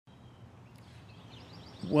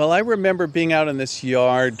Well, I remember being out in this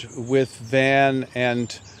yard with Van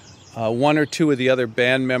and one or two of the other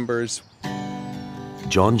band members.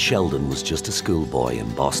 John Sheldon was just a schoolboy in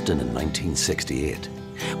Boston in 1968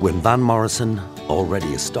 when Van Morrison,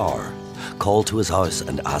 already a star, called to his house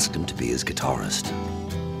and asked him to be his guitarist.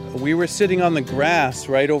 We were sitting on the grass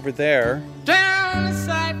right over there. Down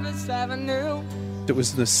Cypress Avenue. It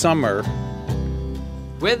was in the summer.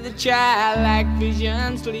 With a childlike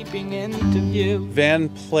vision sleeping into view. Van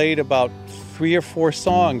played about 3 or 4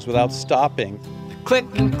 songs without stopping.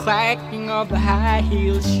 Clicking, clacking of the high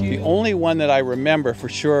heel shoe. The only one that I remember for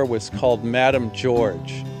sure was called Madam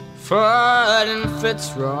George. Ford and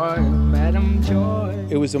Fitzroy, Madam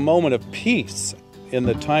George. It was a moment of peace. In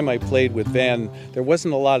the time I played with Van, there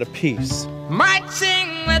wasn't a lot of peace.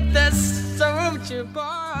 Marching with the soldier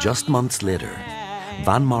boy. Just months later,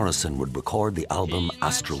 Van Morrison would record the album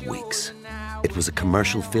Astral Weeks. It was a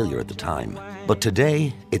commercial failure at the time, but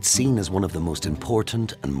today it's seen as one of the most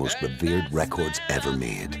important and most revered records ever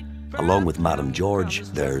made. Along with Madam George,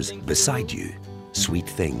 there's Beside You, Sweet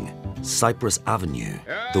Thing, Cypress Avenue,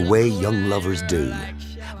 The Way Young Lovers Do,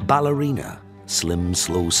 Ballerina, Slim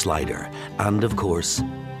Slow Slider, and of course,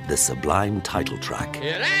 the sublime title track.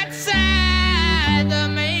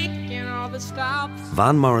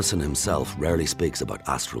 Van Morrison himself rarely speaks about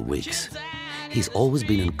Astral Weeks. He's always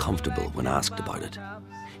been uncomfortable when asked about it.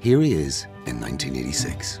 Here he is in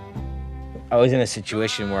 1986. I was in a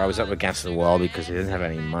situation where I was up against the wall because I didn't have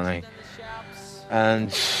any money.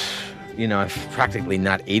 And, you know, practically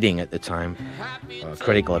not eating at the time.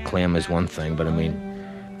 Critical acclaim is one thing, but I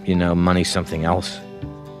mean, you know, money's something else.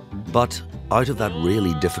 But out of that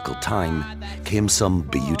really difficult time came some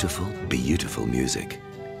beautiful, beautiful music.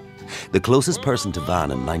 The closest person to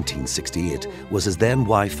Van in 1968 was his then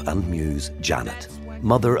wife and muse, Janet,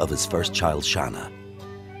 mother of his first child, Shanna.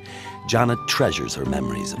 Janet treasures her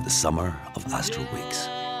memories of the summer of Astral Weeks.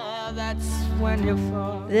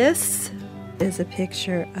 This is a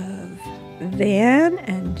picture of Van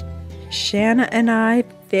and Shanna and I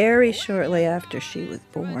very shortly after she was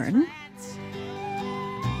born.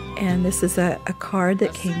 And this is a card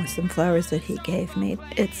that came with some flowers that he gave me.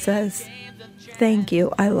 It says, "Thank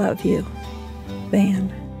you, I love you,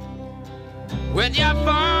 Van." With your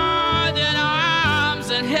folded arms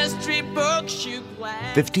and history books you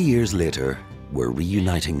plan. 50 years later, we're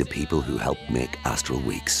reuniting the people who helped make Astral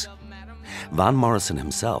Weeks. Van Morrison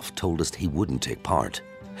himself told us he wouldn't take part,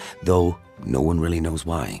 though no one really knows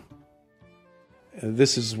why.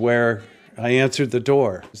 This is where I answered the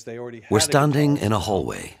door. We're standing in a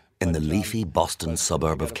hallway in the leafy Boston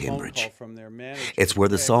suburb of Cambridge. It's where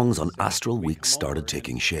the songs on Astral Weeks started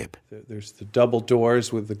taking shape. There's the double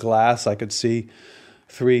doors with the glass. I could see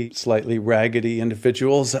 3 slightly raggedy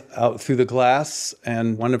individuals out through the glass,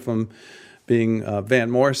 and one of them being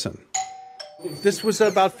Van Morrison. This was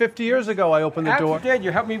about 50 years ago I opened the door. After you did,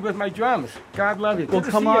 you helped me with my drums. God love you. Well,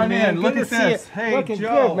 come on in. Look at this. Hey, looking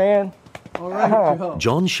Joe. good, man. All right, Joe.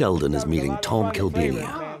 John Sheldon is meeting Tom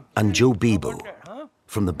Kilbania and Joe Bebo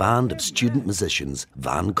from the band of student musicians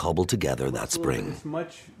Van cobbled together that spring. It's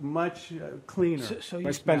much cleaner.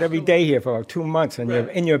 I spent every day here for 2 months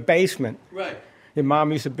in your basement. Right. Your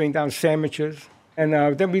mom used to bring down sandwiches. And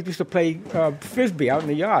then we used to play Frisbee out in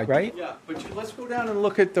the yard, right? Yeah, but let's go down and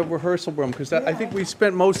look at the rehearsal room, because I think we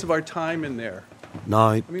spent most of our time in there.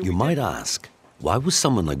 Now, you might ask, why was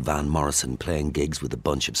someone like Van Morrison playing gigs with a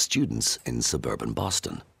bunch of students in suburban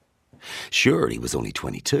Boston? Sure, he was only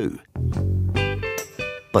 22.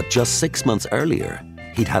 But just 6 months earlier,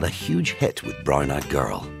 he'd had a huge hit with Brown Eyed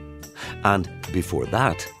Girl. And before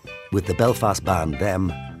that, with the Belfast band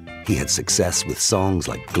Them, he had success with songs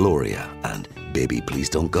like Gloria and Baby Please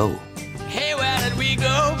Don't Go. Hey, where did we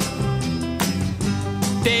go?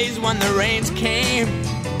 Days when the rains came.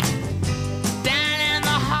 Down in the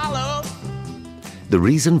hollow. The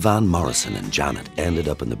reason Van Morrison and Janet ended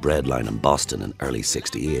up in the breadline in Boston in early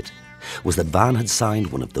 '68 was that Van had signed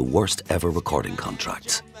one of the worst ever recording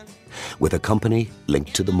contracts with a company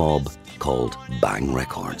linked to the mob called Bang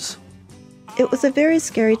Records. It was a very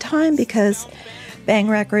scary time because Bang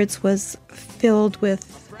Records was filled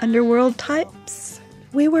with underworld types.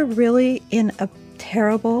 We were really in a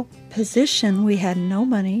terrible position. We had no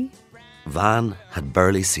money. Van had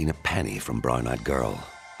barely seen a penny from Brown Eyed Girl.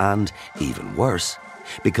 And even worse,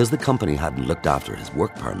 because the company hadn't looked after his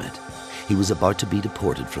work permit, he was about to be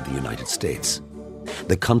deported from the United States,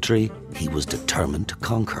 the country he was determined to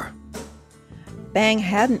conquer. Bang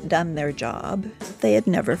hadn't done their job. They had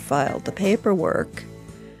never filed the paperwork.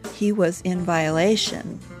 He was in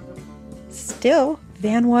violation. Still,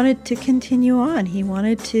 Van wanted to continue on. He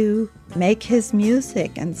wanted to make his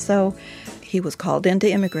music, and so He was called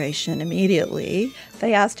into immigration immediately.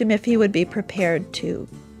 They asked him if he would be prepared to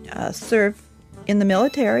serve in the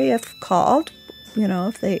military if called,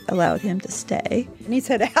 if they allowed him to stay. And he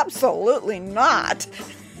said, absolutely not.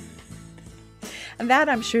 And that,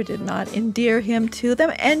 I'm sure, did not endear him to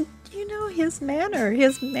them. And, his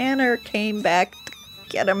manner came back to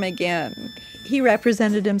get him again. He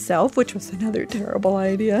represented himself, which was another terrible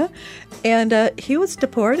idea. And he was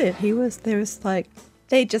deported.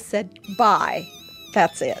 They just said, bye.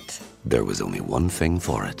 That's it. There was only one thing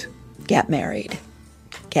for it. Get married.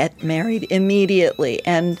 Get married immediately.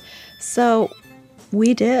 And so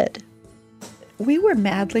we did. We were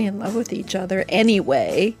madly in love with each other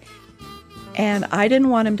anyway. And I didn't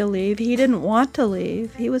want him to leave. He didn't want to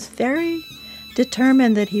leave. He was very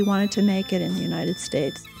determined that he wanted to make it in the United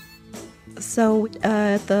States. So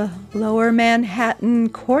at the Lower Manhattan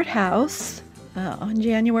Courthouse on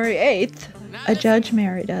January 8th, a judge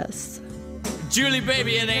married us. Julie,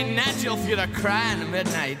 baby, it ain't natural for you to cry in the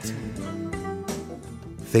midnight.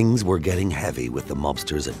 Things were getting heavy with the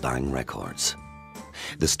mobsters at Bang Records.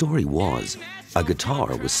 The story was a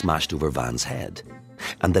guitar was smashed over Van's head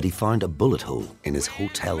and that he found a bullet hole in his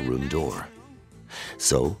hotel room door.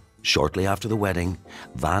 So, shortly after the wedding,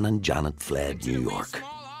 Van and Janet fled New York.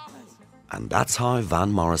 And that's how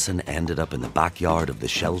Van Morrison ended up in the backyard of the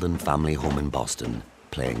Sheldon family home in Boston,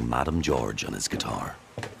 playing Madam George on his guitar.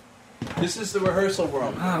 This is the rehearsal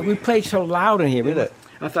room. We played so loud in here. Did it?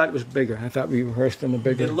 I thought it was bigger. I thought we rehearsed in the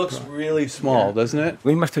bigger. It looks really small, doesn't it?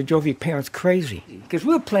 We must have drove your parents crazy. Because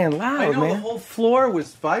we were playing loud, I know, man. the whole floor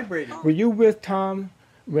was vibrating. Were you with Tom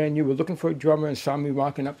when you were looking for a drummer and saw me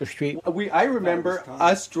walking up the street? I remember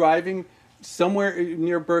us driving somewhere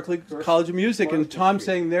near Berkeley College of Music, and Tom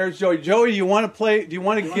saying, "There's Joey. Joey, you want to play? Do you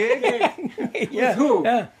want a gig?" Yeah. Who?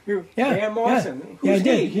 Yeah. Dan Morrison. Yeah, I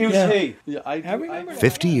did. He was he. Yeah, I remember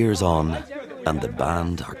 50 years on, and the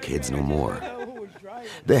band are kids no more.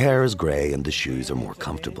 The hair is grey and the shoes are more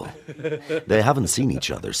comfortable. They haven't seen each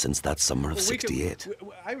other since that summer of '68.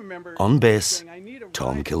 On bass,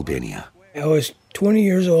 Tom Kilbania. I was 20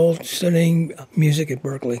 years old studying music at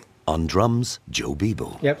Berkeley. On drums, Joe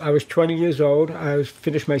Bebo. Yep, I was 20 years old. I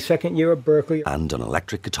finished my second year at Berkeley. And on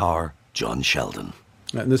electric guitar, John Sheldon.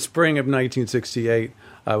 In the spring of 1968,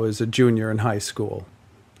 I was a junior in high school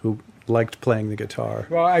who liked playing the guitar.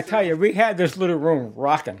 Well, I tell you, we had this little room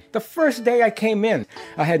rocking. The first day I came in,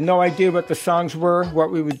 I had no idea what the songs were,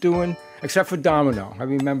 what we were doing, except for Domino. I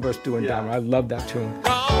remember us doing Domino. I love that tune.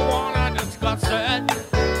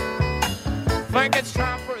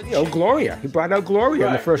 Gloria. He brought out Gloria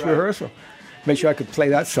in the first rehearsal. Make sure I could play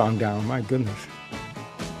that song down. My goodness.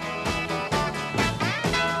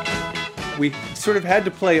 We sort of had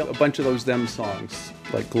to play a bunch of those them songs,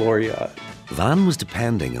 like Gloria. Van was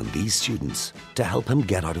depending on these students to help him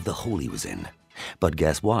get out of the hole he was in. But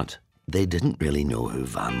guess what? They didn't really know who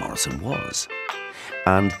Van Morrison was.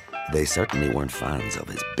 And they certainly weren't fans of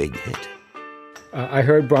his big hit. I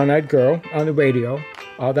heard Brown Eyed Girl on the radio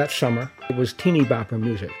all that summer. It was teeny bopper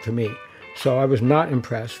music to me, so I was not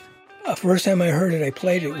impressed. The first time I heard it, I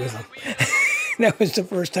played it with him. That was the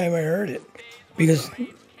first time I heard it, because I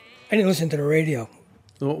didn't listen to the radio.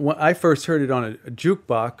 When I first heard it on a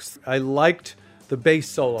jukebox, I liked the bass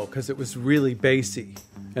solo because it was really bassy,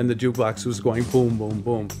 and the jukebox was going boom, boom,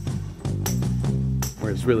 boom,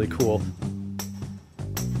 where it's really cool.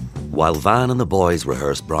 While Van and the boys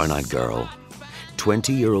rehearsed Brown Eyed Girl,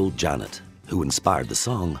 20-year-old Janet, who inspired the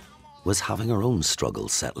song, was having her own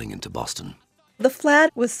struggles settling into Boston. The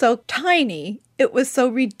flat was so tiny, it was so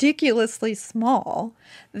ridiculously small,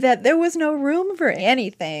 that there was no room for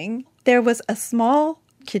anything. There was a small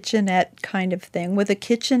kitchenette kind of thing with a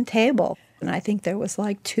kitchen table. And I think there was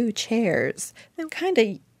like 2 chairs. They were kind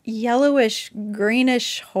of yellowish,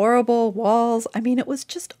 greenish, horrible walls. I mean, it was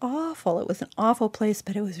just awful. It was an awful place,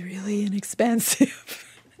 but it was really inexpensive.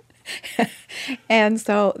 And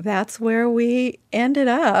so that's where we ended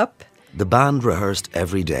up. The band rehearsed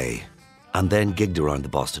every day and then gigged around the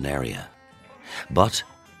Boston area. But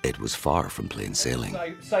it was far from plain sailing.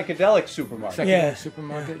 Psychedelic supermarket. Yeah.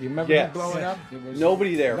 Supermarket. You remember that blowing up? There was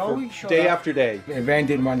Nobody there nobody for showed day up. after day. And Van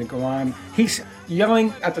didn't want to go on. He's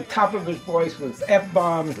yelling at the top of his voice with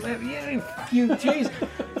F-bombs. You jeez.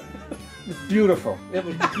 It was beautiful. It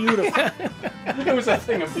was beautiful. It was a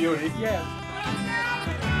thing of beauty. Yeah.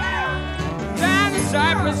 Down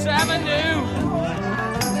Cypress Avenue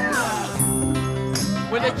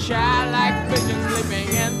with a childlike vision slipping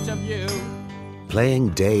into view. Playing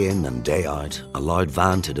day in and day out allowed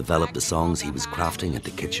Van to develop the songs he was crafting at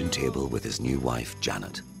the kitchen table with his new wife,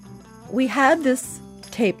 Janet. We had this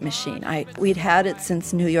tape machine. We'd had it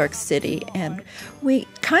since New York City, and we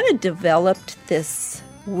kind of developed this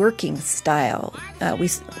working style.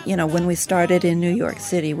 When we started in New York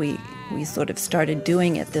City, we sort of started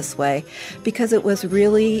doing it this way because it was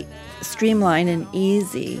really streamlined and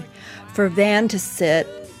easy for Van to sit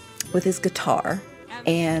with his guitar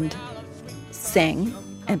and sing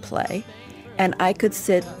and play, and I could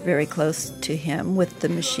sit very close to him with the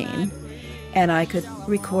machine, and I could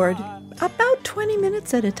record about 20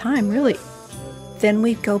 minutes at a time, really. Then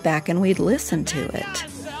we'd go back and we'd listen to it.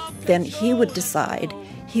 Then he would decide.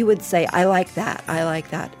 He would say, I like that,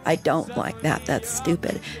 I don't like that, that's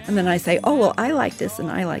stupid. And then I say, oh, well, I like this and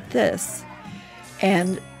I like this.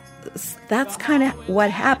 And that's kind of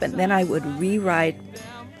what happened. Then I would rewrite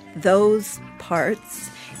those parts,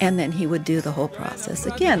 and then he would do the whole process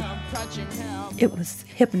again. It was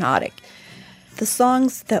hypnotic. The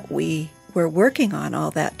songs that we were working on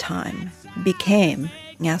all that time became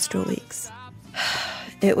Astral Weeks.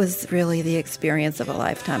 It was really the experience of a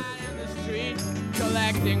lifetime.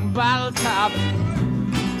 Collecting bottle top.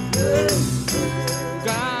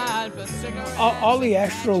 All the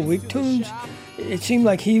Astral Week tunes, it seemed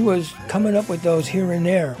like he was coming up with those here and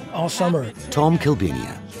there all summer. Tom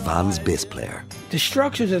Kilbania, Van's bass player. The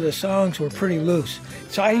structures of the songs were pretty loose,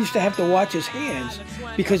 so I used to have to watch his hands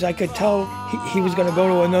because I could tell he was going to go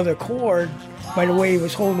to another chord by the way he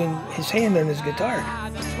was holding his hand on his guitar.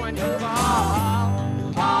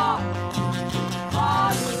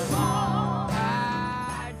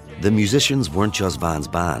 The musicians weren't just Van's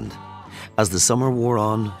band. As the summer wore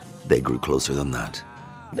on, they grew closer than that.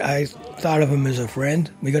 I thought of him as a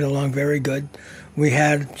friend. We got along very good. We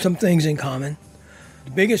had some things in common.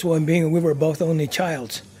 The biggest one being we were both only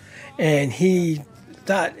childs. And he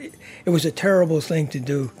thought it was a terrible thing to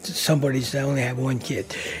do to somebody to only have one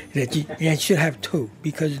kid. That you should have two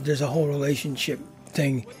because there's a whole relationship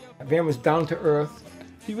thing. Van was down to earth.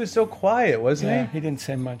 He was so quiet, wasn't He didn't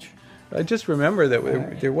say much. I just remember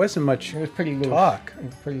that there wasn't much It was pretty loose. talk. It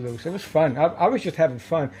was pretty loose. It was fun. I was just having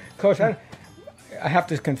fun. Of course, I have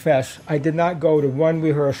to confess, I did not go to one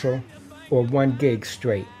rehearsal or one gig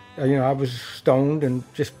straight. I was stoned and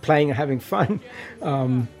just playing and having fun.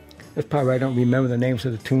 That's probably why I don't remember the names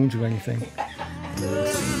of the tunes or anything.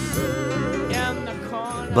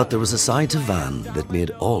 But there was a side to Van that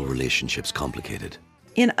made all relationships complicated.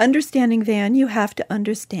 In understanding Van, you have to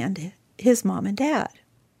understand his mom and dad.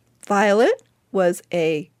 Violet was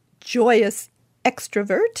a joyous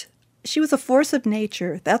extrovert. She was a force of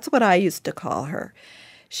nature. That's what I used to call her.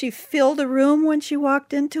 She filled a room when she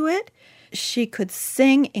walked into it. She could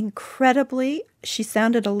sing incredibly. She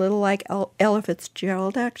sounded a little like Ella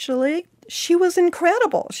Fitzgerald, actually. She was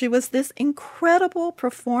incredible. She was this incredible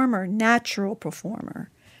performer, natural performer.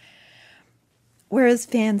 Whereas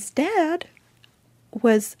Van's dad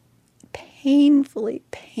was painfully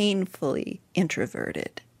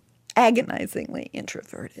introverted. Agonizingly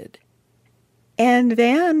introverted. And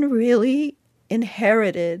Van really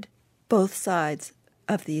inherited both sides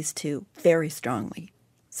of these two very strongly.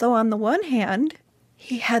 So on the one hand,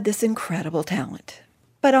 he had this incredible talent.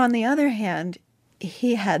 But on the other hand,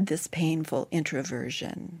 he had this painful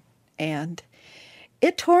introversion. And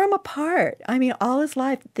it tore him apart. I mean, all his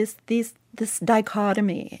life, this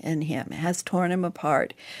dichotomy in him has torn him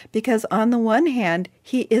apart. Because on the one hand,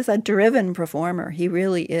 he is a driven performer. He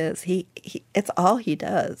really is. It's all he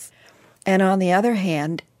does. And on the other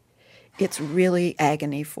hand, it's really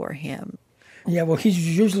agony for him. Yeah, well,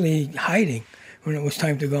 he's usually hiding when it was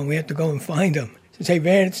time to go, and we had to go and find him. To say,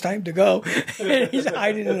 Van, it's time to go. And he's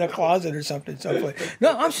hiding in a closet or something.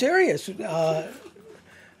 No, I'm serious. That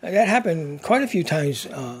happened quite a few times.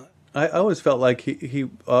 I always felt like he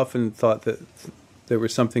often thought that there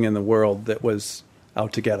was something in the world that was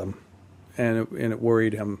out to get him, and it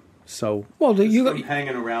worried him. So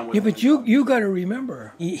hanging around with him. But you got to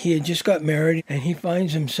remember, he had just got married, and he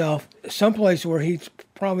finds himself someplace where he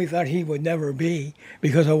probably thought he would never be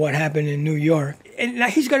because of what happened in New York. And now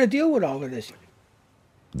he's got to deal with all of this.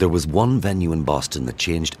 There was one venue in Boston that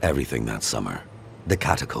changed everything that summer, the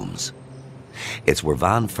Catacombs. It's where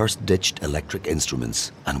Van first ditched electric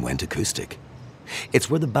instruments and went acoustic. It's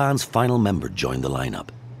where the band's final member joined the lineup.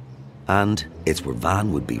 And it's where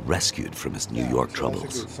Van would be rescued from his New York troubles.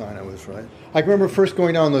 That's a good sign I was right. I can remember first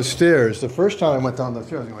going down those stairs. The first time I went down those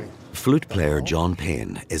stairs, I was going... Flute player John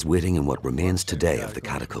Payne is waiting in what remains today of the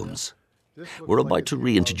Catacombs. We're about to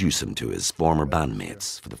reintroduce him to his former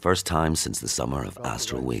bandmates for the first time since the summer of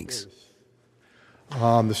Astral Weeks.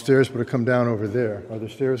 The stairs would have come down over there. Are there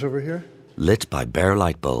stairs over here? Lit by bare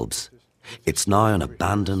light bulbs, it's now an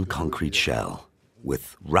abandoned concrete shell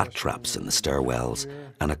with rat traps in the stairwells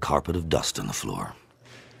and a carpet of dust on the floor.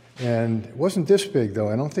 And it wasn't this big, though.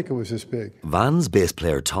 I don't think it was this big. Van's bass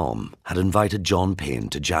player Tom had invited John Payne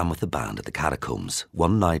to jam with the band at the Catacombs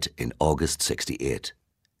one night in August 68.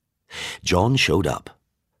 John showed up.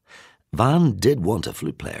 Van did want a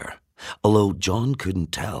flute player, although John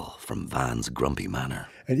couldn't tell from Van's grumpy manner.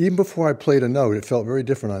 And even before I played a note, it felt very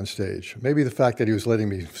different on stage. Maybe the fact that he was letting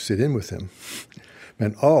me sit in with him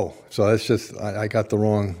meant, so that's just, I got the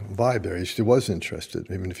wrong vibe there. He was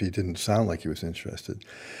interested, even if he didn't sound like he was interested.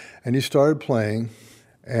 And he started playing,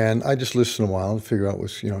 and I just listened a while to figure out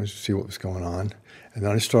see what was going on. And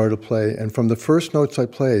then I started to play, and from the first notes I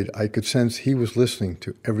played, I could sense he was listening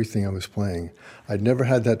to everything I was playing. I'd never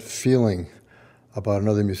had that feeling about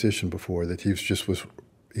another musician before, that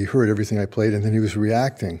he heard everything I played, and then he was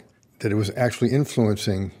reacting, that it was actually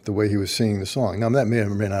influencing the way he was singing the song. Now, that may or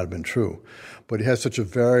may not have been true, but he has such a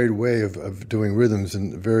varied way of doing rhythms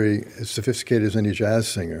and very as sophisticated as any jazz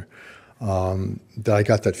singer, that I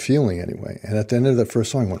got that feeling anyway. And at the end of that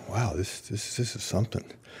first song, I went, wow, this is something.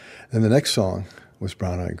 And the next song was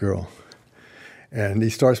Brown Eyed Girl. And he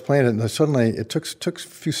starts playing it, and suddenly it took a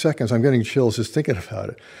few seconds, I'm getting chills just thinking about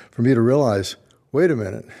it, for me to realize, wait a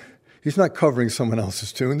minute, he's not covering someone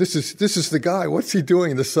else's tune. This is the guy. What's he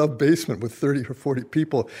doing in the sub-basement with 30 or 40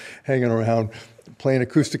 people hanging around playing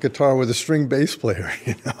acoustic guitar with a string bass player,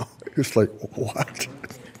 It was like, what?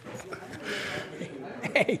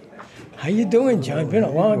 Hey, how you doing, John? Been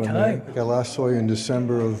a long time. I last saw you in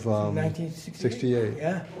December of 1968.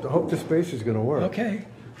 Yeah. I hope this bass is going to work. Okay.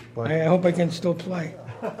 But I hope I can still play.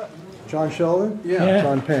 John Sheldon? Yeah.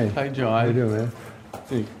 John Payne. Hi, John. How you doing, man?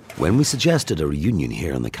 Hey. When we suggested a reunion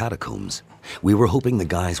here in the Catacombs, we were hoping the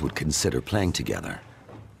guys would consider playing together.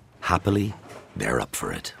 Happily, they're up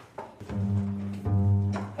for it.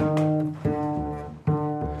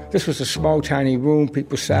 This was a small, tiny room.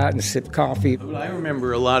 People sat and sipped coffee. I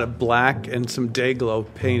remember a lot of black and some day glow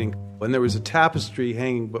painting. And there was a tapestry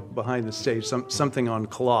hanging behind the stage, something on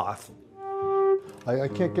cloth. I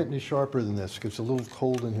can't get any sharper than this because it's a little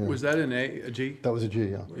cold in here. Was that a G? That was a G,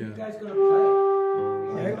 yeah. You guys going to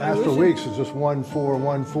play? Astral Weeks is just 1, 4,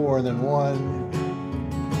 1, 4, and then 1.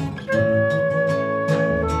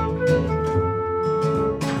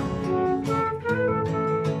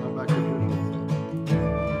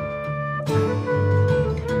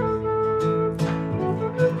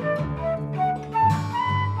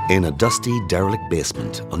 In a dusty, derelict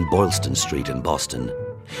basement on Boylston Street in Boston,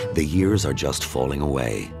 the years are just falling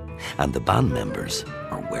away, and the band members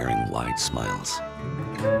are wearing wide smiles.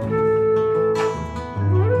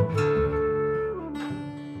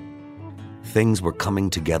 Things were coming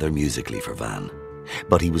together musically for Van,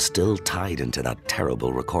 but he was still tied into that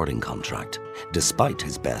terrible recording contract, despite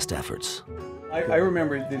his best efforts. I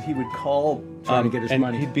remember that he would call trying to get his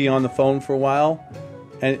money. He'd be on the phone for a while,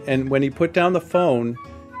 and when he put down the phone,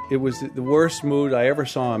 it was the worst mood I ever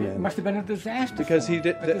saw him in. It must have been a disaster. Because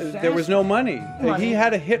there was no money. He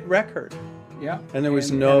had a hit record. Yeah. And there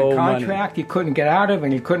was no and a contract money. He couldn't get out of,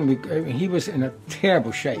 and he was in a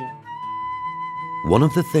terrible shape. One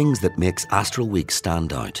of the things that makes Astral Weeks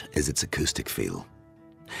stand out is its acoustic feel.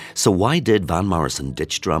 So why did Van Morrison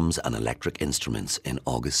ditch drums and electric instruments in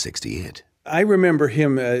August 68? I remember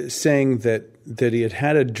him saying that he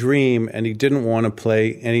had a dream and he didn't want to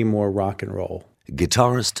play any more rock and roll.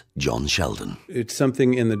 Guitarist John Sheldon. It's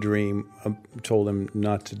something in the dream told him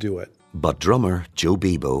not to do it. But drummer Joe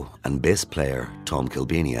Bebo and bass player Tom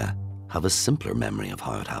Kilbania have a simpler memory of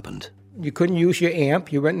how it happened. You couldn't use your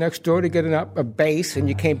amp. You went next door to get a bass, and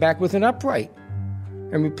you came back with an upright.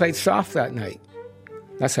 And we played soft that night.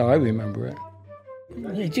 That's how I remember it.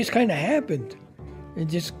 It just kind of happened. It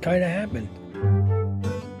just kind of happened.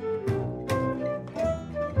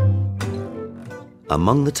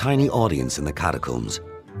 Among the tiny audience in the Catacombs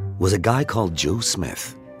was a guy called Joe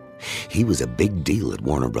Smith. He was a big deal at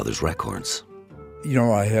Warner Brothers Records.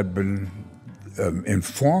 I had been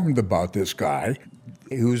informed about this guy.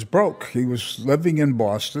 He was broke. He was living in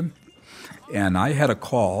Boston, and I had a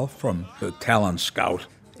call from the talent scout,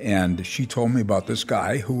 and she told me about this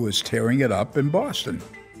guy who was tearing it up in Boston.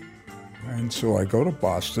 And so I go to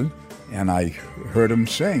Boston, and I heard him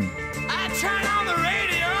sing. I turn on the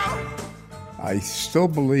radio. I still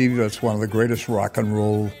believe that's one of the greatest rock and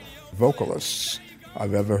roll vocalists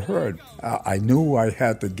I've ever heard. I knew I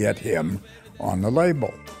had to get him on the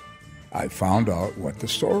label. I found out what the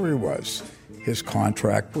story was. His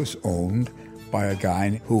contract was owned by a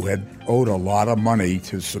guy who had owed a lot of money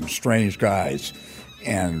to some strange guys,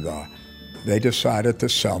 and they decided to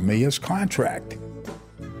sell me his contract.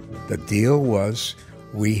 The deal was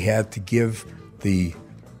we had to give the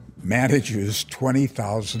managers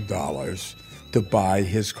 $20,000 to buy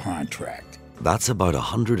his contract. That's about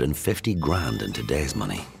 150 grand in today's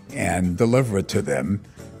money. And deliver it to them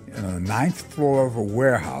on the 9th floor of a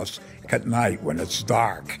warehouse at night when it's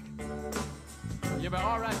dark.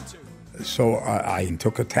 So I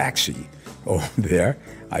took a taxi over there.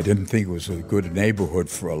 I didn't think it was a good neighborhood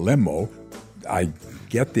for a limo. I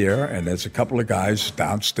get there, and there's a couple of guys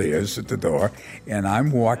downstairs at the door, and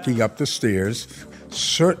I'm walking up the stairs,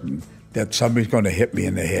 certain that somebody's going to hit me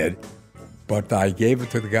in the head. But I gave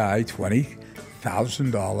it to the guy,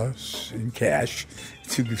 $20,000 in cash,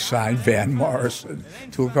 to sign Van Morrison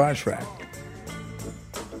to a contract.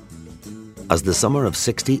 As the summer of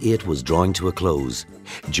 '68 was drawing to a close,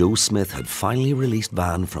 Joe Smith had finally released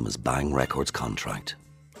Van from his Bang Records contract.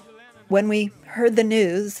 When we heard the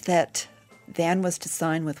news that Van was to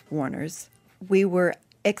sign with Warner's, we were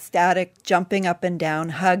ecstatic, jumping up and down,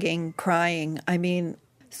 hugging, crying. I mean,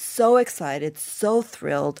 so excited, so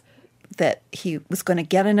thrilled that he was going to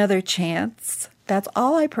get another chance. That's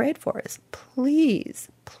all I prayed for is, please,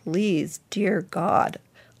 please, dear God,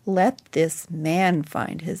 let this man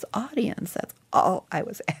find his audience. That's all I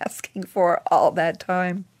was asking for all that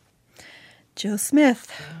time. Joe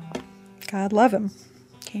Smith, God love him,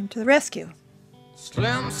 came to the rescue.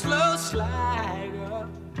 Slim, slow slider.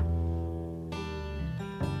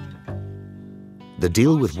 The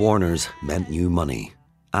deal with Warner's meant new money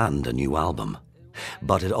and a new album.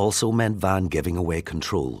 But it also meant Van giving away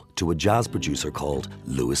control to a jazz producer called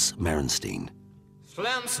Louis Merenstein.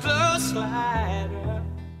 Slim, slow slider.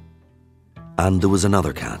 And there was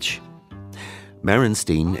another catch.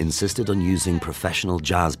 Merenstein insisted on using professional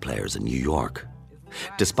jazz players in New York.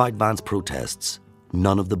 Despite Van's protests,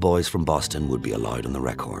 none of the boys from Boston would be allowed on the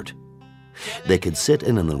record. They could sit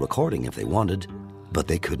in on the recording if they wanted, but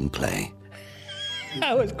they couldn't play.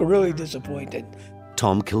 I was really disappointed.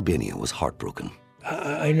 Tom Kilbania was heartbroken.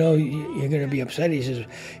 I know you're going to be upset.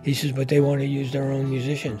 He says, but they want to use their own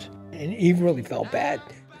musicians. And he really felt bad.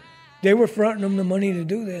 They were fronting them the money to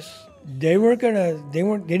do this. They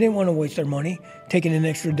didn't want to waste their money taking an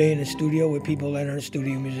extra day in the studio with people that aren't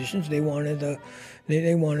studio musicians. They wanted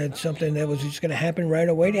something that was just going to happen right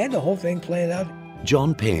away. They had the whole thing planned out.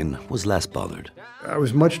 John Payne was less bothered. I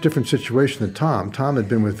was a much different situation than Tom. Tom had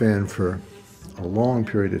been with Van for a long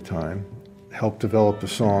period of time, helped develop the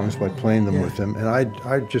songs by playing them with him, and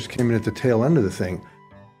I just came in at the tail end of the thing.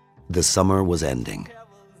 The summer was ending.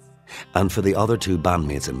 And for the other two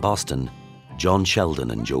bandmates in Boston, John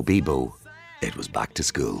Sheldon and Joe Bebo, it was back to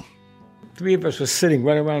school. 3 of us were sitting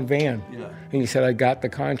right around Van, and he said, I got the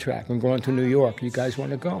contract. I'm going to New York. You guys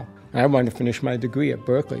want to go? I wanted to finish my degree at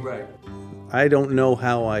Berkeley. Right. I don't know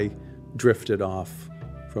how I drifted off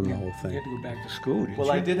from the whole thing. You had to go back to school, didn't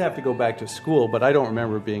you? I did have to go back to school, but I don't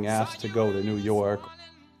remember being asked to go to New York.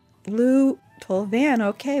 Lou told Van,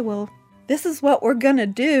 okay, well, this is what we're going to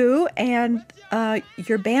do, and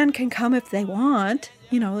your band can come if they want.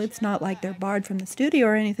 You know, it's not like they're barred from the studio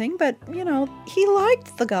or anything, but, you know, he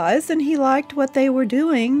liked the guys and he liked what they were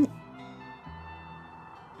doing.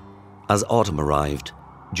 As autumn arrived,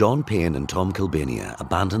 John Payne and Tom Kilbania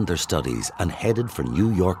abandoned their studies and headed for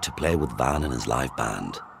New York to play with Van and his live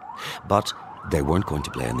band. But they weren't going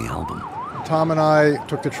to play on the album. Tom and I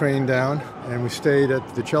took the train down and we stayed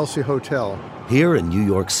at the Chelsea Hotel. Here in New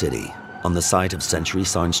York City, on the site of Century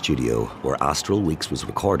Sound Studio, where Astral Weeks was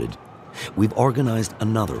recorded, we've organised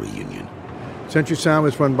another reunion. Century Sound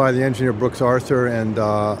was run by the engineer Brooks Arthur, and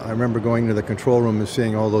I remember going into the control room and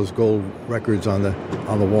seeing all those gold records on the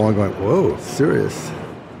wall and going, whoa, serious.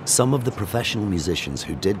 Some of the professional musicians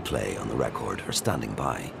who did play on the record are standing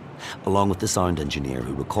by, along with the sound engineer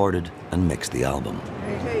who recorded and mixed the album.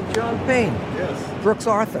 Hey, John Payne. Yes. Brooks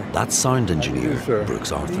Arthur. That's sound engineer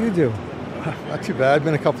Brooks Arthur. What do you do? Not too bad,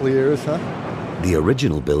 been a couple of years, huh? The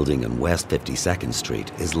original building on West 52nd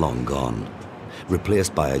Street is long gone,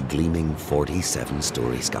 replaced by a gleaming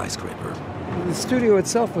 47-story skyscraper. The studio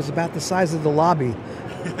itself was about the size of the lobby.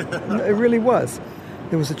 It really was.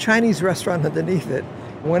 There was a Chinese restaurant underneath it.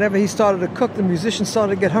 Whenever he started to cook, the musicians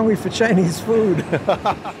started to get hungry for Chinese food.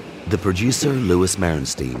 The producer, Louis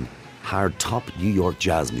Merenstein, hired top New York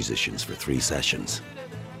jazz musicians for 3 sessions.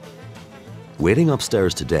 Waiting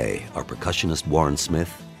upstairs today are percussionist Warren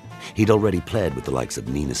Smith. He'd already played with the likes of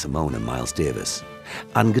Nina Simone and Miles Davis,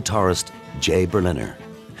 and guitarist Jay Berliner,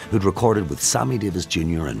 who'd recorded with Sammy Davis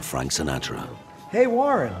Jr. and Frank Sinatra. Hey,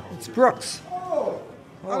 Warren, it's Brooks. Oh,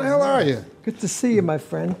 how the hell are you? Good to see you, my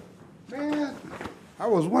friend. Man, I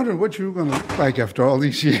was wondering what you were going to look like after all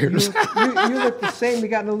these years. You look the same. You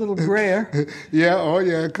gotten a little grayer. Yeah, oh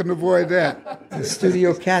yeah, I couldn't avoid that. The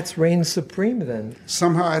studio cats reign supreme then.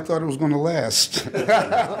 Somehow I thought it was going to last.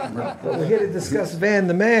 But we're here to discuss Van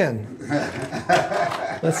the Man.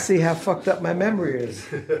 Let's see how fucked up my memory is.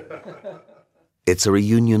 It's a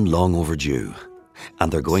reunion long overdue,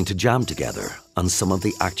 and they're going to jam together on some of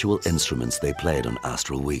the actual instruments they played on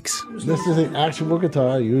Astral Weeks. This is the actual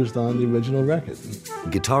guitar used on the original record.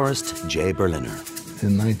 Guitarist Jay Berliner.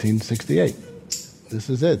 In 1968. This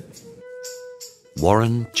is it.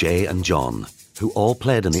 Warren, Jay and John, who all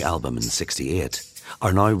played on the album in '68,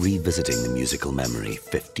 are now revisiting the musical memory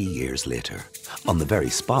 50 years later, on the very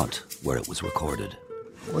spot where it was recorded.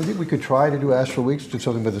 Well, I think we could try to do Astral Weeks, do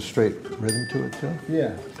something with a straight rhythm to it, too.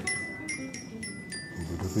 Yeah.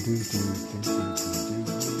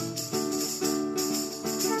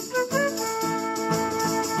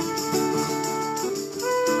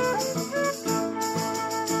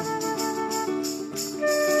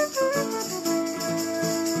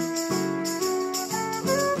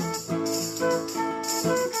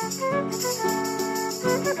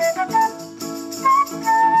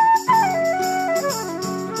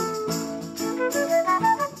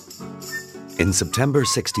 In September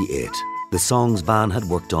 '68, the songs Van had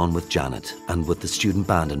worked on with Janet and with the student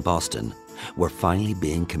band in Boston were finally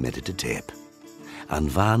being committed to tape. And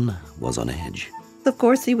Van was on edge. Of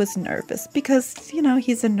course he was nervous because, you know,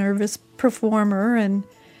 he's a nervous performer and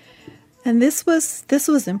this was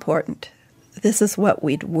important. This is what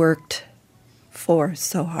we'd worked for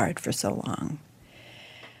so hard for so long.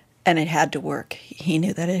 And it had to work. He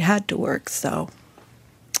knew that it had to work, so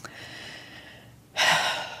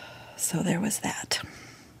there was that.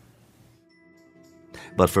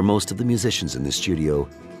 But for most of the musicians in the studio,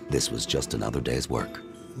 this was just another day's work.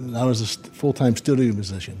 I was a full-time studio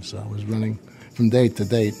musician, so I was running from date to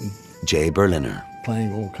date. And Jay Berliner.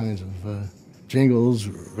 Playing all kinds of jingles,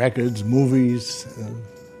 records, movies,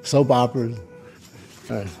 soap operas.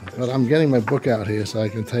 All right, but I'm getting my book out here so I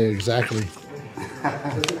can tell you exactly.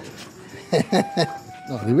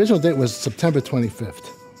 No, the original date was September 25th.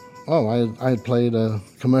 Oh, I had played a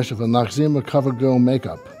commercial for Noxzema CoverGirl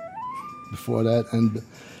makeup before that, and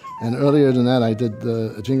earlier than that I did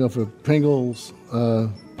a jingle for Pringles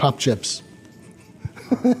Pop Chips.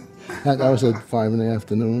 That was at 5 in the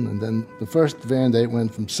afternoon, and then the first van date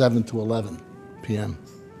went from 7 to 11 p.m.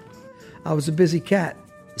 I was a busy cat.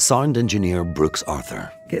 Sound engineer Brooks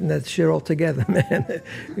Arthur. Getting that shit all together, man.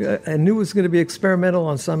 I knew it was going to be experimental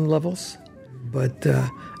on some levels, but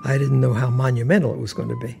I didn't know how monumental it was going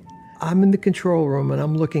to be. I'm in the control room, and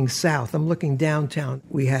I'm looking south. I'm looking downtown.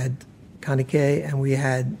 We had Connie Kay, and we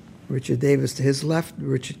had Richard Davis to his left,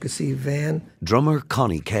 Richard Cassie Van. Drummer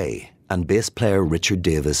Connie Kay and bass player Richard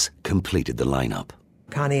Davis completed the lineup.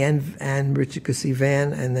 Connie and Richard Cassie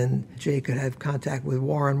Van, and then Jay could have contact with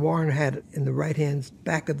Warren. Warren had, in the right-hand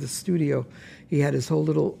back of the studio, he had his whole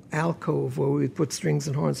little alcove where we would put strings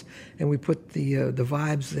and horns, and we put the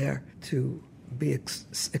vibes there to be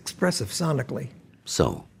expressive sonically.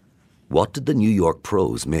 So, what did the New York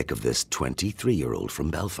pros make of this 23-year-old from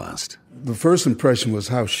Belfast? The first impression was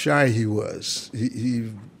how shy he was.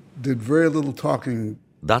 He did very little talking.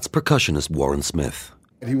 That's percussionist Warren Smith.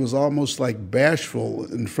 He was almost like bashful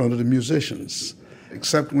in front of the musicians,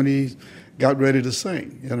 except when he got ready to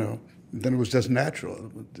sing, you know. Then it was just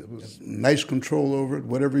natural. It was nice control over it.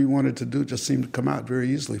 Whatever he wanted to do just seemed to come out very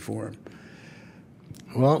easily for him.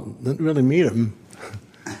 Well, didn't really meet him.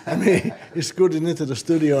 I mean, he scooted into the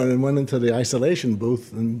studio and then went into the isolation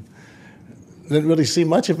booth and didn't really see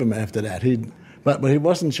much of him after that. But he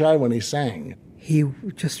wasn't shy when he sang. He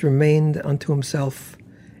just remained unto himself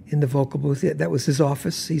in the vocal booth. That was his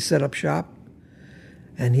office. He set up shop,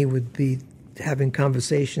 and he would be having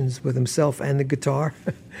conversations with himself and the guitar.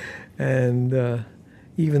 And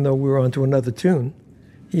even though we were onto another tune,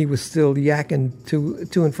 he was still yakking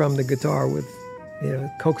to and from the guitar with, you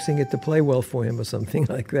know, coaxing it to play well for him or something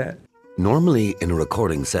like that. Normally, in a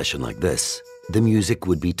recording session like this, the music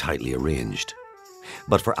would be tightly arranged.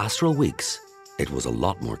 But for Astral Weeks, it was a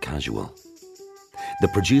lot more casual. The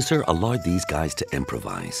producer allowed these guys to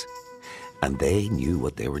improvise, and they knew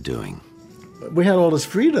what they were doing. We had all this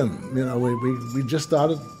freedom, you know. We just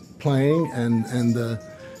started playing, and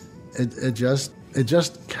it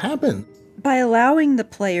just happened. By allowing the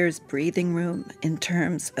players breathing room in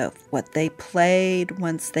terms of what they played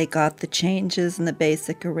once they got the changes and the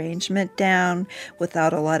basic arrangement down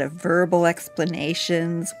without a lot of verbal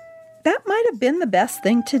explanations, that might have been the best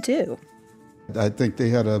thing to do. I think they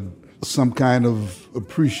had some kind of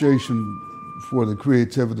appreciation for the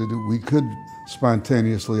creativity that we could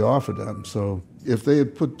spontaneously offer them. So if they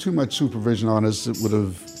had put too much supervision on us, it would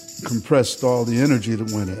have compressed all the energy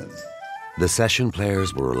that went in. The session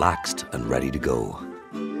players were relaxed and ready to go.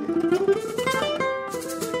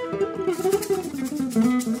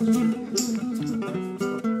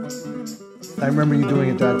 I remember you doing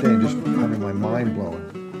it that day and just having my mind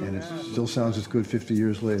blown. And it still sounds as good 50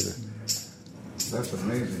 years later. That's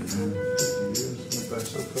amazing, man. 50 years went by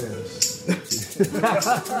so fast.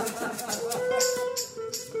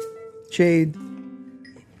 Jade,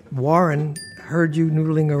 Warren heard you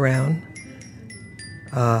noodling around,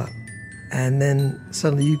 and then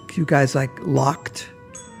suddenly you guys like locked,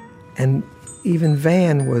 and even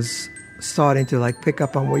Van was starting to like pick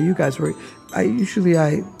up on where you guys were.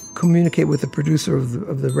 I communicate with the producer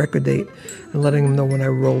of the record date and letting him know when I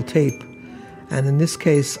roll tape, and in this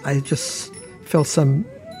case I just felt some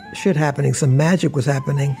shit happening, some magic was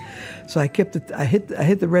happening, so I hit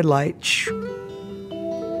the red light.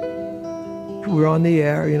 We were on the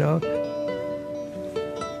air, you know.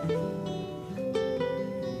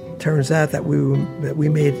 Turns out that we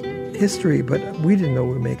made history, but we didn't know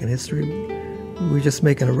we were making history. We were just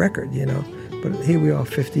making a record, you know. But here we are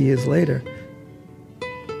 50 years later.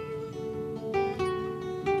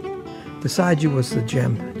 Beside You was the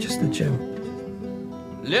gem, just the gem.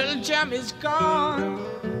 Little gem is gone,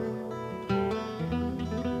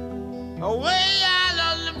 away out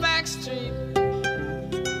on the back street,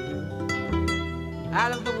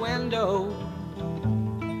 out of the window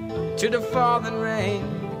to the falling rain.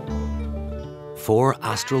 4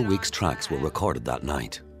 Astral Weeks tracks were recorded that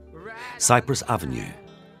night. Cypress Avenue,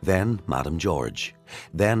 then Madame George,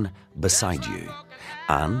 then Beside You,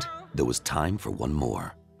 and there was time for one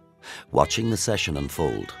more. Watching the session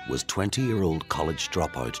unfold was 20-year-old college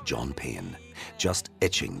dropout John Payne, just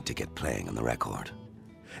itching to get playing on the record.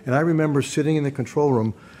 And I remember sitting in the control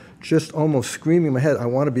room, just almost screaming in my head, I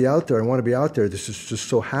want to be out there, I want to be out there. This is just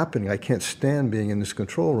so happening. I can't stand being in this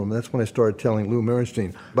control room. And that's when I started telling Lou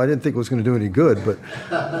Merenstein. But I didn't think it was going to do any good, but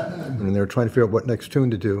and they were trying to figure out what next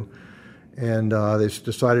tune to do. And they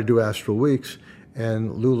decided to do Astral Weeks.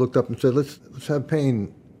 And Lou looked up and said, let's have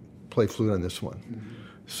Payne play flute on this one. Mm-hmm.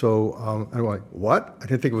 So I'm like, what? I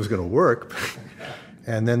didn't think it was going to work.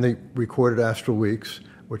 And then they recorded Astral Weeks,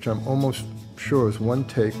 which I'm almost sure is one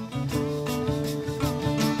take.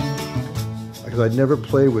 Because I'd never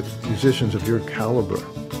played with musicians of your caliber.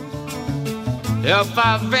 If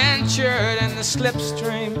I ventured in the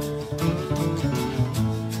slipstream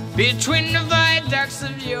between the viaducts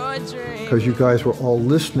of your dream, because you guys were all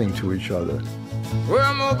listening to each other.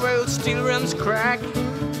 Where mobile steel rims crack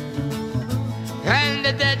and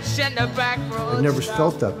the ditch and the back road. I'd never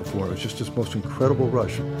felt that before. It was just this most incredible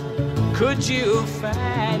rush. Could you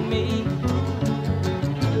find me?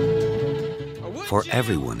 For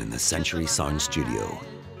everyone in the Century Sound studio,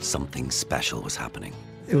 something special was happening.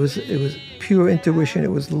 It was pure intuition.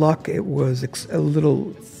 It was luck. It was a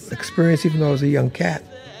little experience, even though I was a young cat.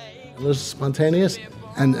 It was spontaneous,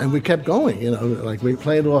 and we kept going. You know, like we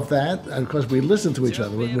played off that, and of course we listened to each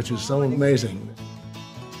other, which is so amazing.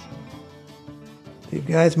 Do you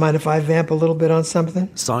guys mind if I vamp a little bit on something?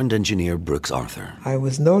 Sound engineer Brooks Arthur. I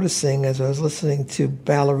was noticing as I was listening to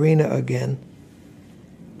Ballerina again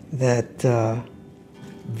that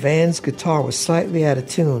Van's guitar was slightly out of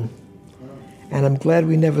tune. And I'm glad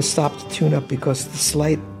we never stopped to tune up, because the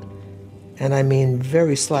slight, and I mean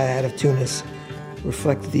very slight out of tuneness,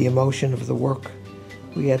 reflected the emotion of the work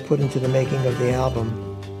we had put into the making of the album.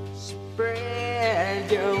 Spread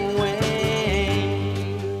your wings.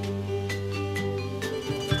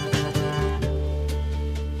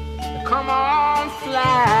 Come on,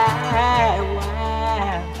 fly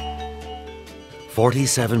wild.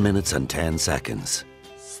 47 minutes and 10 seconds.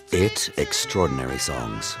 8 extraordinary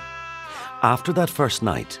songs. After that first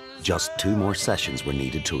night, just 2 more sessions were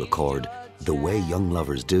needed to record The Way Young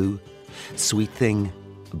Lovers Do, Sweet Thing,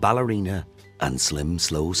 Ballerina, and Slim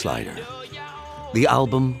Slow Slider. The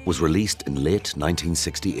album was released in late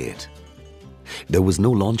 1968. There was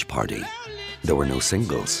no launch party, there were no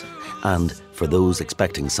singles, and for those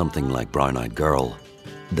expecting something like Brown Eyed Girl,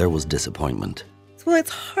 there was disappointment. Well,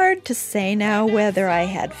 it's hard to say now whether I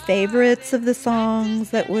had favorites of the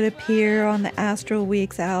songs that would appear on the Astral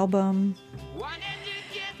Weeks album.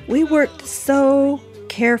 We worked so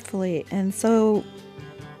carefully and so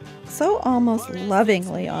almost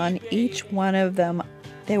lovingly on each one of them.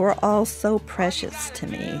 They were all so precious to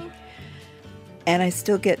me. And I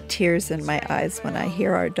still get tears in my eyes when I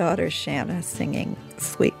hear our daughter Shanna singing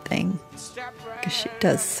Sweet Thing, because she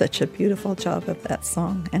does such a beautiful job of that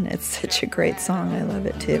song, and it's such a great song. I love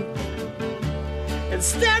it too. And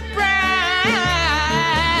step right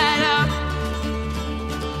up,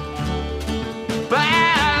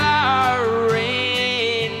 Ballerina.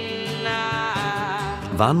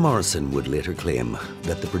 Van Morrison would later claim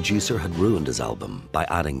that the producer had ruined his album by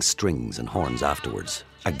adding strings and horns afterwards,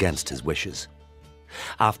 against his wishes.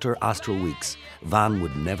 After Astral Weeks, Van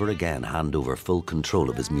would never again hand over full control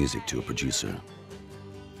of his music to a producer.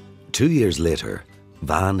 2 years later,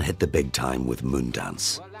 Van hit the big time with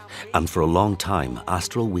Moondance, and for a long time,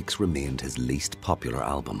 Astral Weeks remained his least popular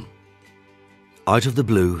album. Out of the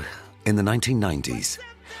blue, in the 1990s,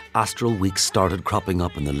 Astral Weeks started cropping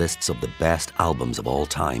up in the lists of the best albums of all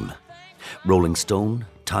time. Rolling Stone,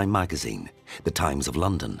 Time Magazine, The Times of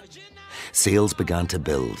London. Sales began to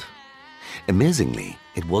build. Amazingly,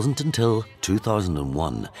 it wasn't until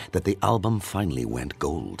 2001 that the album finally went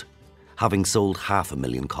gold, having sold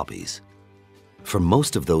 500,000 copies. For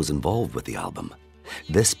most of those involved with the album,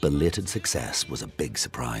 this belated success was a big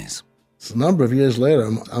surprise. A number of years later,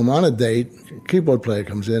 I'm on a date, a keyboard player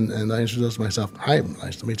comes in, and I introduce myself. Hi,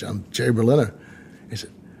 nice to meet you, I'm Jay Berliner. He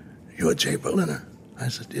said, "You're Jay Berliner?" I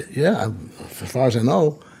said, "Yeah, as far as I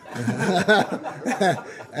know."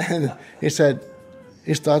 And he said,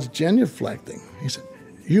 he started genuflecting. He said,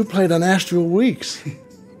 "You played on Astral Weeks."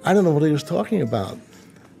 I don't know what he was talking about.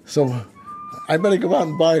 So I better go out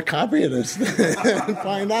and buy a copy of this and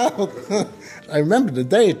find out. I remember the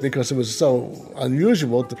date because it was so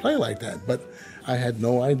unusual to play like that, but I had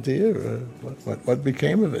no idea what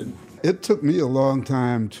became of it. It took me a long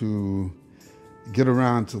time to get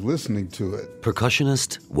around to listening to it.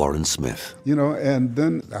 Percussionist Warren Smith. You know, and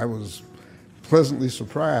then I was pleasantly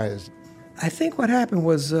surprised. I think what happened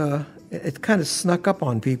was it kind of snuck up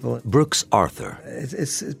on people. Brooks Arthur.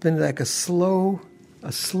 It's been like a slow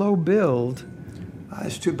build.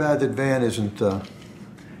 It's too bad that Van isn't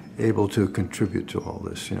able to contribute to all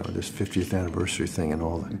this, this 50th anniversary thing and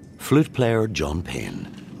all that. Flute player John Payne.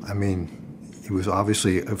 I mean, he was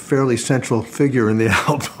obviously a fairly central figure in the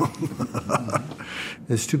album.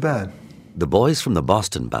 It's too bad. The boys from the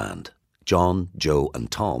Boston band, John, Joe, and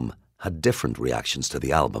Tom, had different reactions to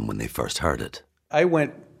the album when they first heard it. I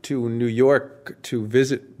went to New York to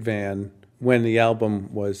visit Van when the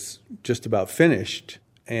album was just about finished,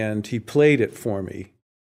 and he played it for me.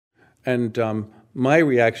 And my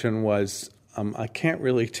reaction was, I can't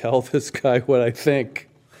really tell this guy what I think,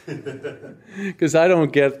 because I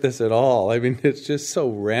don't get this at all. I mean, it's just so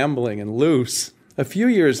rambling and loose. A few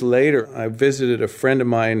years later, I visited a friend of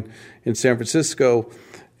mine in San Francisco,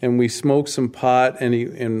 and we smoked some pot,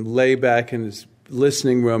 and lay back in his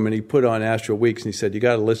listening room, and he put on Astral Weeks, and he said, "You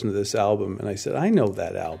got to listen to this album." And I said, "I know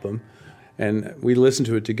that album." And we listened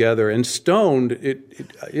to it together, and stoned,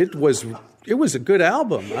 it was a good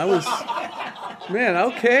album. I was, man,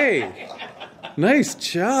 okay. Nice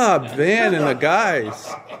job, Van and the guys.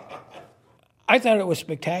 I thought it was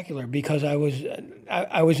spectacular because I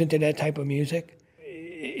was into that type of music.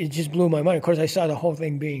 It just blew my mind. Of course, I saw the whole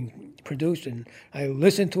thing being produced, and I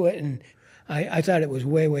listened to it, and I thought it was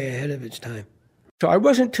way, way ahead of its time. So I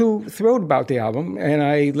wasn't too thrilled about the album, and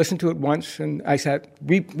I listened to it once, and I said,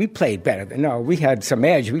 we played better. We had some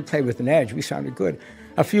edge. We played with an edge. We sounded good.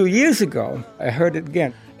 A few years ago, I heard it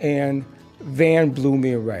again, and Van blew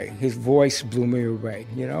me away. His voice blew me away,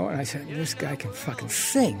 and I said, this guy can fucking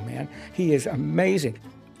sing, man. He is amazing.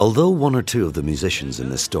 Although one or two of the musicians in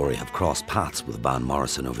this story have crossed paths with Van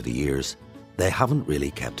Morrison over the years, they haven't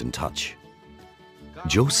really kept in touch.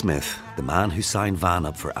 Joe Smith, the man who signed Van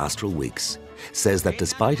up for Astral Weeks, says that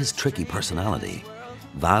despite his tricky personality,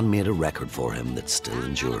 Van made a record for him that still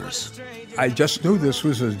endures. I just knew this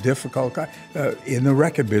was a difficult guy. In the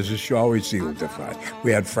record business, you always deal with different.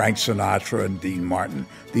 We had Frank Sinatra and Dean Martin.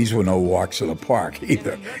 These were no walks in the park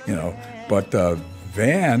either, But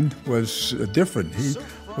Van was different. He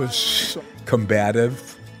was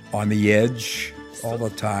combative, on the edge all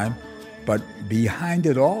the time. But behind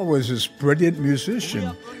it all was this brilliant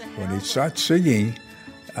musician. When he started singing,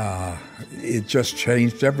 it just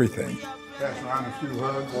changed everything. Pass on a few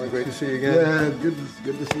hugs. Great to see you again. Yeah,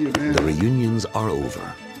 good to see you, man. The reunions are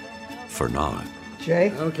over. For now.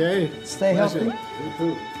 Jay? Okay. Stay healthy.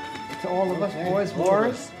 To all of us boys,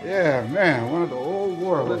 Morris? Yeah, man, one of the old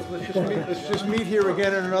warlords. Let's just meet here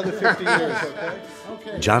again in another 50 years,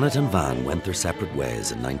 okay? Janet and Van went their separate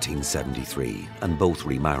ways in 1973 and both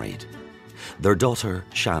remarried. Their daughter,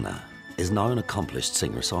 Shanna, is now an accomplished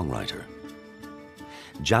singer-songwriter.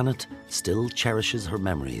 Janet still cherishes her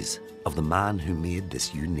memories of the man who made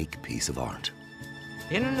this unique piece of art.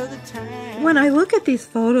 When I look at these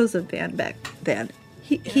photos of Van back then,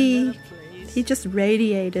 he just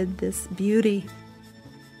radiated this beauty.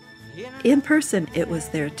 In person, it was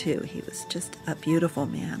there too. He was just a beautiful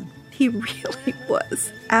man. He really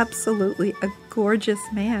was absolutely a gorgeous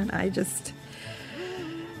man. I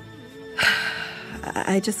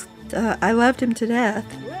loved him to death.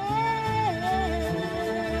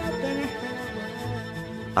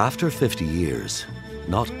 After 50 years,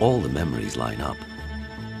 not all the memories line up.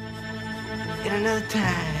 in another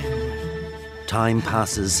time. Time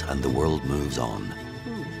passes and the world moves on.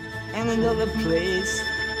 And another place.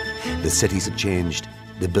 The cities have changed,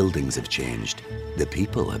 the buildings have changed, the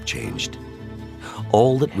people have changed.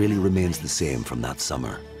 All that really remains the same from that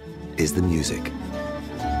summer is the music.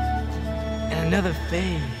 And another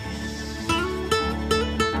phase.